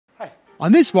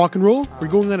On this Wok-n-Roll, we're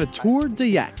going on a tour de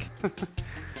Yak.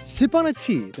 Sip on a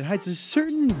tea that hides a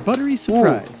certain buttery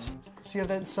surprise. Ooh. So you have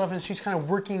that stuff and she's kind of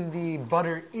working the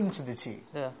butter into the tea.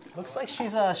 Yeah. Looks like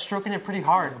she's stroking it pretty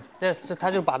hard. 对，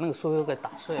它就把那个酥油给打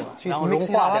碎了， So 然后 he's 融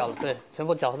mixing 化 it 掉 up? 了，对，全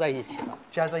部搅在一起了。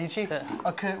加在一起？对。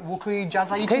我可以加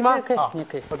在一起吗？可以，你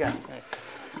可以。Okay. I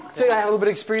think I have a little bit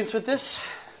of experience with this.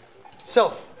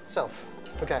 Self.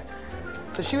 Okay.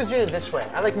 So she was doing it this way.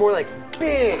 I like more like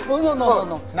big.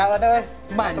 No. Not that way?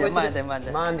 慢点。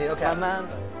Okay. 慢。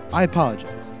 I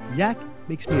apologize. Yak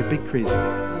makes me a bit crazy.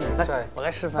 Sorry. 我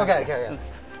来示范。Okay.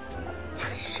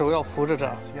 手要扶着这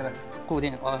儿， So you 固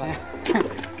定。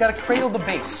gotta cradle the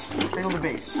base.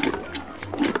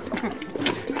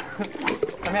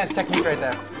 I mean, that's technique right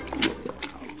there.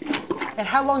 And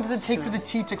how long does it take for the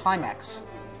tea to climax?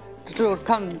 就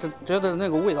看觉得那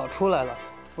个味道出来了，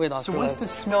味道 So 出来 once 了。the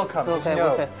smell comes, you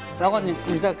know. OK， 然后你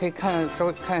再可以稍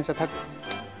微看一下它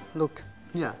 ，look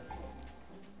Yeah.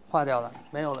 化掉了，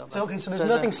没有了。 So okay, so there's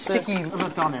nothing sticky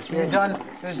left on this. When you're done,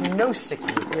 there's no sticky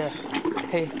with this.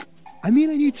 OK。 I mean,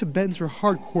 I knew Tibetans were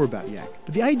hardcore about yak,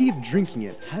 but the idea of drinking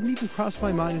it hadn't even crossed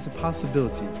my mind as a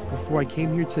possibility before I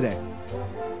came here today.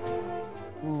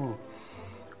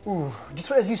 Ooh,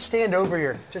 just as you stand over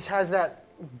here, just has that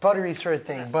buttery sort of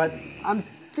thing. But I'm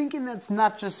thinking that's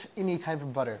not just any type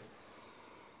of butter.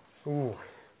 Ooh.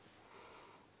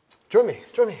 Join me.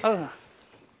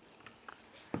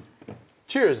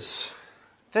 Cheers.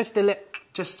 Just a little.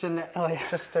 Just a let. Oh, yeah.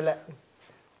 Just a let.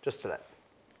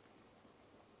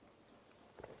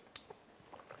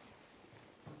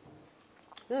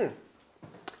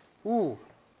 Ooh,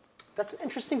 that's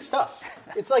interesting stuff.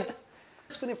 It's like,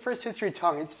 when it first hits your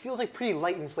tongue, it feels like pretty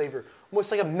light in flavor,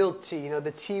 almost like a milk tea,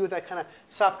 the tea with that kind of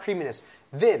soft creaminess.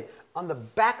 Then, on the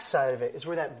back side of it is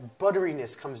where that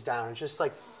butteriness comes down. It's just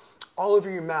like all over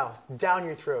your mouth, down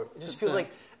your throat. It just feels like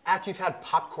after you've had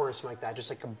popcorn or something like that, just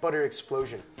like a butter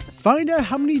explosion. Find out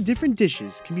how many different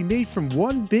dishes can be made from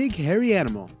one big hairy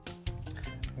animal.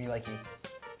 Me like you.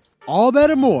 All that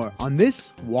and more on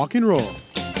this Wok-n-Roll.